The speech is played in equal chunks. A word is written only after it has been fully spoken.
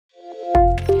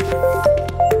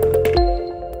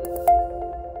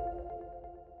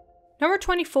Number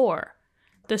 24.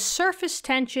 The surface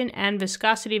tension and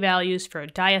viscosity values for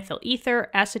diethyl ether,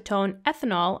 acetone,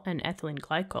 ethanol, and ethylene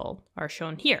glycol are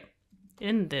shown here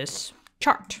in this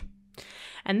chart.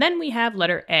 And then we have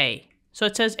letter A. So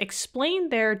it says, explain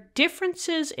their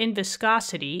differences in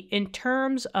viscosity in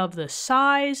terms of the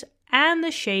size and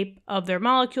the shape of their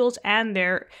molecules and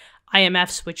their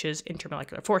IMFs, which is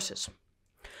intermolecular forces.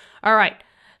 All right,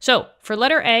 so for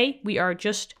letter A, we are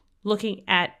just looking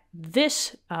at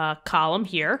this column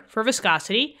here for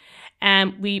viscosity,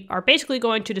 and we are basically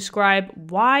going to describe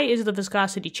why is the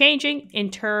viscosity changing in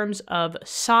terms of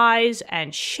size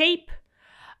and shape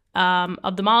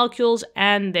of the molecules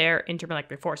and their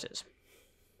intermolecular forces.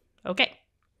 Okay,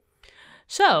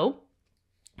 so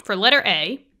for letter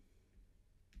A,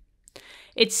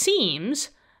 it seems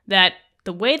that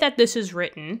the way that this is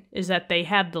written is that they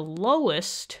have the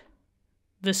lowest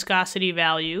viscosity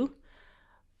value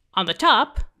on the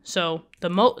top, so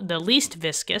the least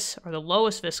viscous, or the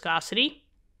lowest viscosity,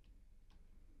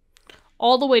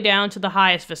 all the way down to the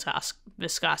highest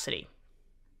viscosity.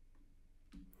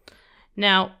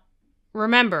 Now,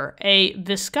 remember, a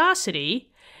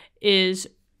viscosity is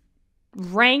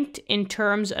ranked in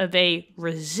terms of a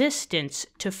resistance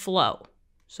to flow.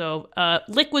 So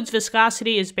liquid's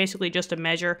viscosity is basically just a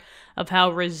measure of how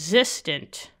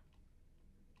resistant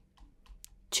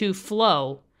to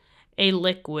flow a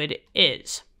liquid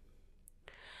is.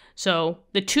 So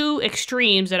the two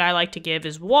extremes that I like to give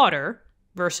is water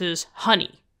versus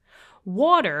honey.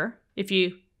 Water, if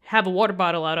you have a water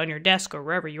bottle out on your desk or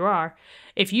wherever you are,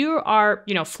 if you are,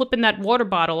 flipping that water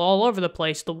bottle all over the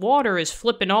place, the water is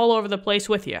flipping all over the place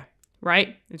with you,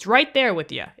 right? It's right there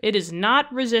with you. It is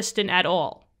not resistant at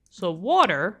all. So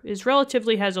water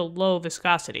has a low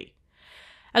viscosity.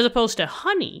 As opposed to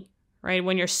honey, right?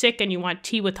 When you're sick and you want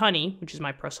tea with honey, which is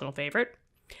my personal favorite,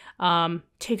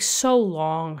 takes so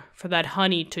long for that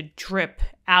honey to drip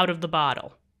out of the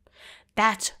bottle.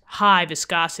 That's high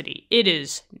viscosity.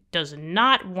 Does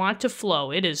not want to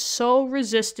flow. It is so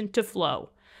resistant to flow.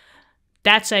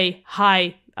 That's a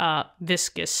high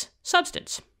viscous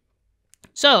substance.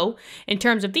 So, in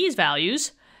terms of these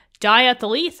values,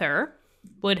 diethyl ether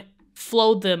would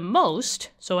flow the most,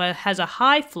 so it has a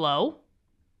high flow,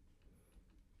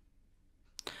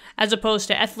 as opposed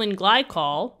to ethylene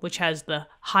glycol, which has the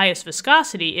highest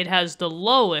viscosity, it has the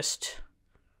lowest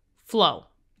flow,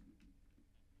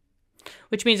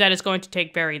 which means that it's going to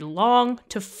take very long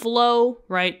to flow,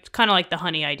 right? It's kind of like the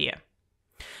honey idea.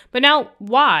 But now,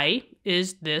 why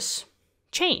is this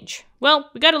change?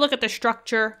 Well, we got to look at the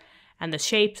structure and the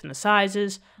shapes and the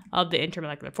sizes of the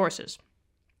intermolecular forces.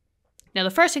 Now,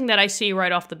 the first thing that I see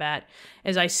right off the bat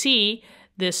is I see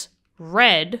this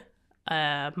red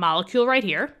molecule right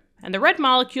here. And the red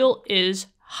molecule is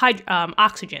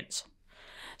oxygens.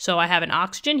 So I have an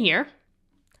oxygen here.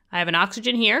 I have an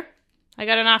oxygen here. I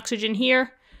got an oxygen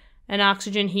here, an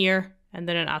oxygen here, and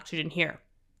then an oxygen here.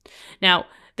 Now,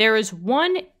 there is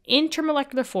one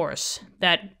intermolecular force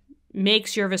that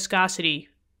makes your viscosity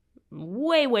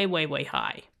way, way, way, way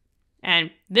high. And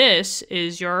this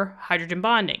is your hydrogen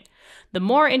bonding. The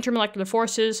more intermolecular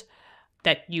forces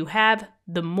that you have,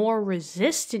 the more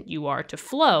resistant you are to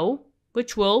flow,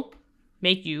 which will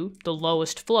make you the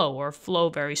lowest flow or flow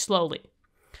very slowly.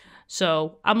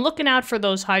 So I'm looking out for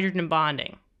those hydrogen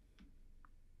bonding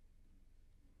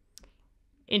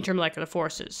intermolecular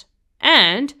forces.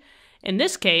 And in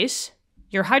this case,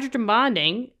 your hydrogen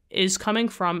bonding is coming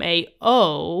from a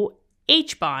OH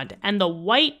bond, and the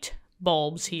white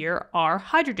bulbs here are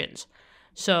hydrogens.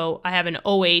 So I have an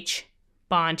OH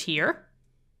bond here.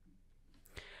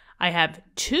 I have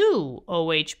two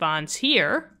OH bonds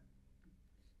here.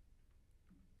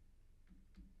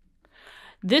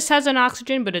 This has an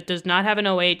oxygen, but it does not have an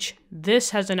OH. This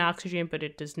has an oxygen, but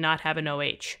it does not have an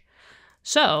OH.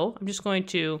 So I'm just going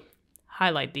to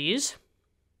highlight these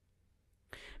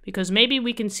because maybe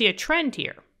we can see a trend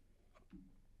here.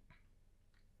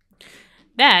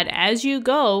 That as you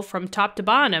go from top to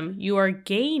bottom, you are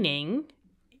gaining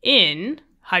in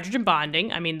hydrogen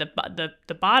bonding. I mean,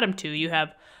 the bottom two, you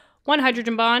have one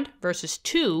hydrogen bond versus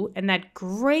two, and that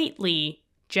greatly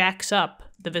jacks up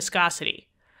the viscosity.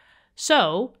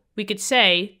 So we could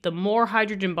say the more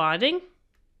hydrogen bonding,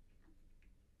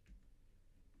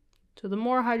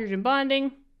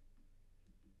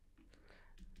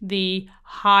 the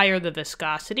higher the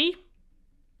viscosity.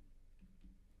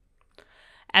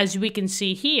 As we can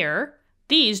see here,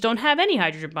 these don't have any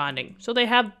hydrogen bonding, so they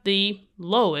have the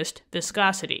lowest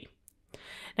viscosity.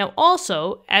 Now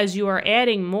also, as you are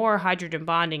adding more hydrogen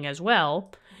bonding as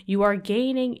well, you are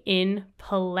gaining in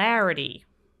polarity,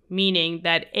 meaning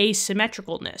that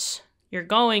asymmetricalness. You're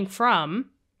going from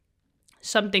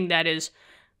something that is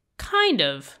kind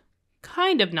of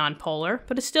nonpolar,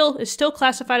 but it's still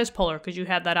classified as polar because you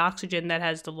have that oxygen that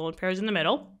has the lone pairs in the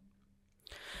middle.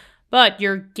 But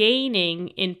you're gaining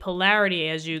in polarity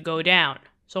as you go down.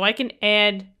 So I can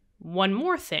add one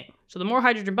more thing. So the more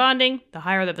hydrogen bonding, the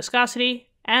higher the viscosity,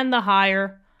 and the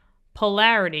higher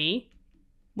polarity,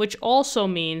 which also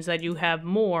means that you have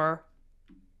more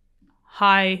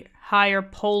higher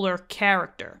polar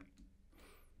character,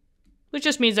 which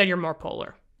just means that you're more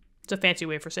polar. It's a fancy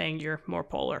way for saying you're more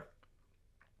polar.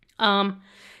 And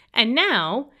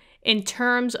now, in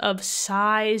terms of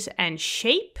size and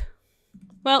shape,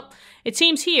 well, it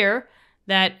seems here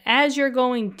that as you're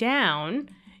going down,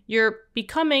 you're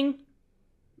becoming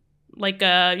like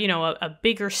a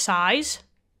bigger size.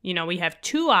 We have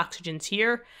 2 oxygens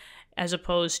here, as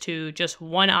opposed to just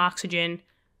one oxygen,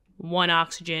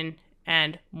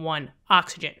 and one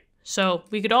oxygen. So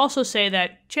we could also say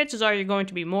that chances are you're going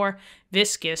to be more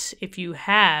viscous if you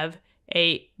have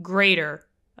a greater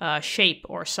shape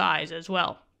or size as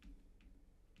well.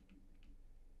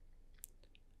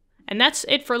 And that's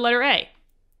it for letter A.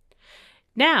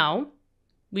 Now,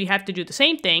 we have to do the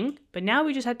same thing, but now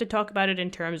we just have to talk about it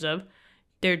in terms of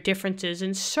their differences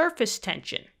in surface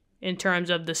tension, in terms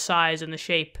of the size and the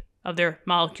shape of their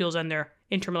molecules and their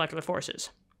intermolecular forces.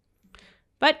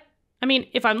 But,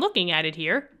 if I'm looking at it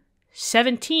here,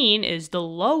 17 is the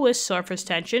lowest surface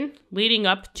tension leading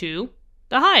up to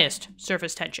the highest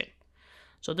surface tension.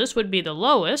 So this would be the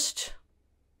lowest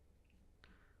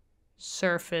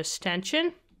surface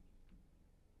tension,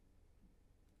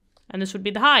 and this would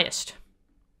be the highest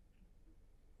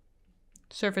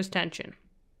surface tension.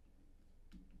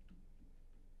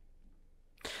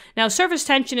 Now, surface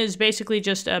tension is basically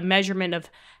just a measurement of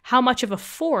how much of a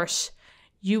force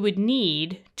you would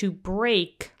need to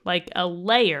break like a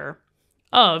layer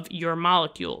of your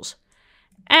molecules.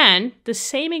 And the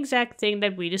same exact thing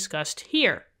that we discussed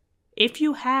here. If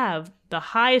you have the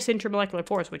highest intermolecular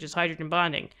force, which is hydrogen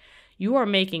bonding, you are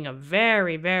making a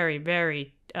very, very,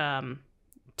 very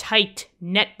tight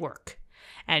network.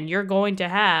 And you're going to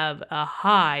have a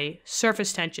high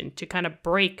surface tension to kind of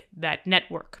break that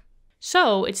network.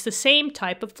 So it's the same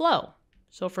type of flow.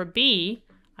 So for B,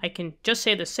 I can just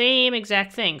say the same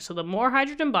exact thing. So the more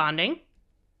hydrogen bonding,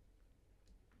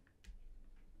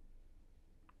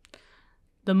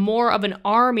 the more of an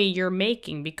army you're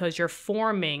making because you're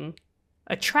forming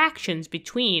attractions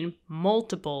between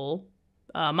multiple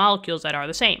molecules that are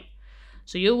the same.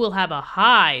 So you will have a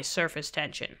high surface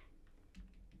tension,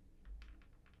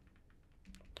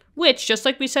 which, just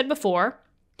like we said before,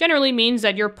 generally means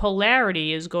that your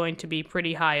polarity is going to be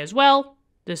pretty high as well.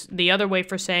 The other way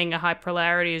for saying a high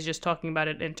polarity is just talking about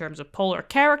it in terms of polar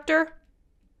character.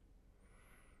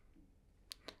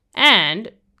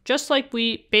 And just like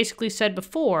we basically said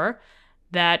before,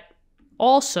 that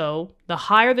also the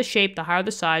higher the shape, the higher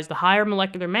the size, the higher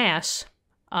molecular mass,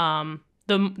 the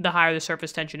higher the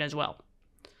surface tension as well.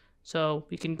 So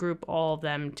we can group all of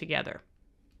them together.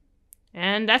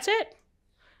 And that's it.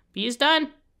 B is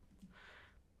done.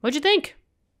 What'd you think?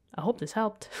 I hope this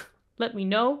helped. Let me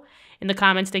know in the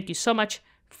comments. Thank you so much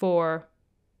for,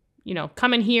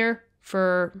 coming here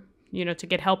for, to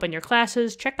get help in your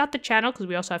classes. Check out the channel because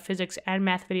we also have physics and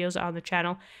math videos on the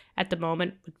channel at the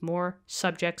moment with more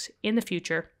subjects in the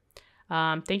future.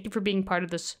 Thank you for being part of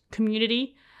this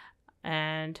community,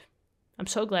 and I'm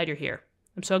so glad you're here.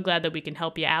 I'm so glad that we can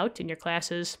help you out in your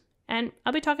classes, and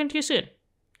I'll be talking to you soon.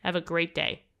 Have a great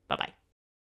day. Bye-bye.